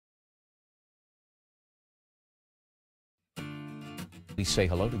We say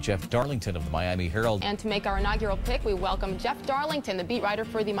hello to Jeff Darlington of the Miami Herald. And to make our inaugural pick, we welcome Jeff Darlington, the beat writer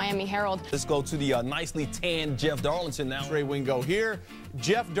for the Miami Herald. Let's go to the nicely tanned Jeff Darlington now. Trey Wingo here.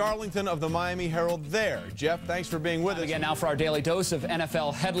 Jeff Darlington of the Miami Herald there. Jeff, thanks for being with us. Again, now for our daily dose of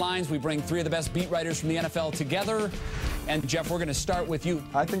NFL headlines. We bring three of the best beat writers from the NFL together. And Jeff, we're going to start with you.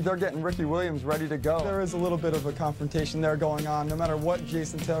 I think they're getting Ricky Williams ready to go. There is a little bit of a confrontation there going on, no matter what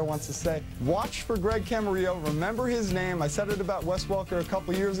Jason Taylor wants to say. Watch for Greg Camarillo. Remember his name. I said it about Wes Welker a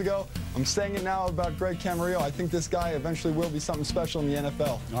couple years ago. I'm saying it now about Greg Camarillo. I think this guy eventually will be something special in the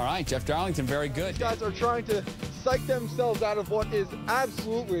NFL. All right, Jeff Darlington, very good. These guys are trying to psych themselves out of what is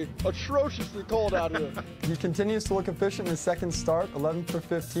absolutely atrociously cold out here. He continues to look efficient in his second start, 11 for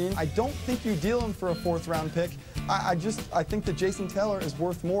 15. I don't think you deal him for a fourth-round pick. I think that Jason Taylor is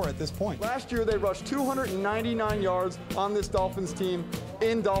worth more at this point. Last year, they rushed 299 yards on this Dolphins team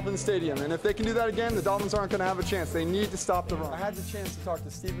in Dolphin Stadium. And if they can do that again, the Dolphins aren't going to have a chance. They need to stop the run. I had the chance to talk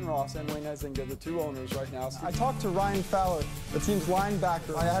to Stephen Ross and Wayne Ezinga, the two owners right now. I talked to Ryan Fowler, the team's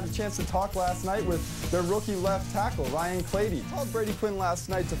linebacker. I had a chance to talk last night with their rookie left tackle, Ryan Clady. I called Brady Quinn last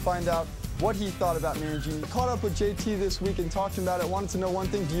night to find out what he thought about managing. I caught up with JT this week and talked to him about it. Wanted to know one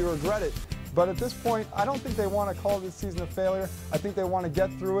thing: do you regret it? But at this point, I don't think they want to call this season a failure. I think they want to get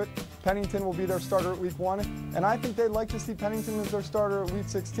through it. Pennington will be their starter at week 1, and I think they'd like to see Pennington as their starter at week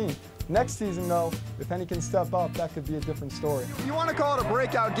 16. Next season, though, if Penny can step up, that could be a different story. You want to call it a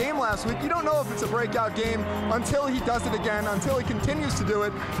breakout game last week. You don't know if it's a breakout game until he does it again, until he continues to do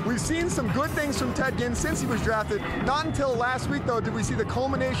it. We've seen some good things from Ted Ginn since he was drafted. Not until last week, though, did we see the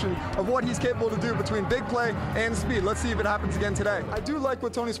culmination of what he's capable to do between big play and speed. Let's see if it happens again today. I do like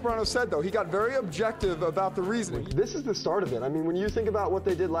what Tony Sparano said, though. He got very objective about the reasoning. This is the start of it. I mean, when you think about what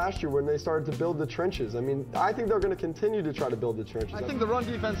they did last year when they started to build the trenches, I mean, I think they're going to continue to try to build the trenches. I think the run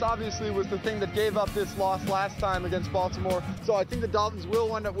defense obviously was the thing that gave up this loss last time against Baltimore. So I think the Dolphins will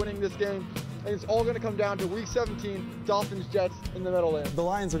wind up winning this game. And it's all going to come down to week 17, Dolphins-Jets in the Meadowlands. The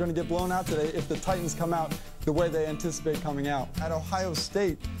Lions are going to get blown out today if the Titans come out the way they anticipate coming out. At Ohio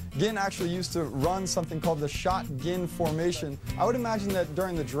State, Ginn actually used to run something called the shot Ginn formation. I would imagine that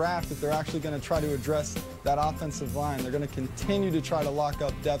during the draft that they're actually going to try to address that offensive line. They're going to continue to try to lock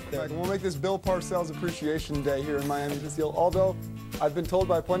up depth there. We'll make this Bill Parcells Appreciation Day here in Miami this deal, although I've been told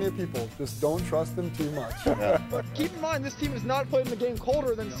by plenty of people, just don't trust them too much. But keep in mind, this team has not played in a game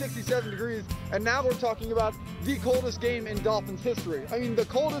colder than 67 degrees, and now we're talking about the coldest game in Dolphins history. I mean, the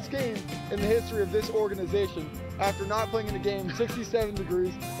coldest game in the history of this organization after not playing in a game 67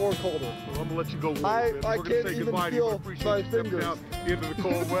 degrees or colder. Well, I'm going to let you go. I can't even feel my fingers. Into the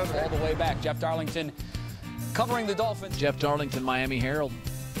cold weather. All the way back, Jeff Darlington covering the Dolphins. Jeff Darlington, Miami Herald.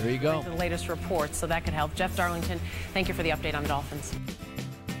 There you go. The latest reports, so that could help. Jeff Darlington, thank you for the update on the Dolphins.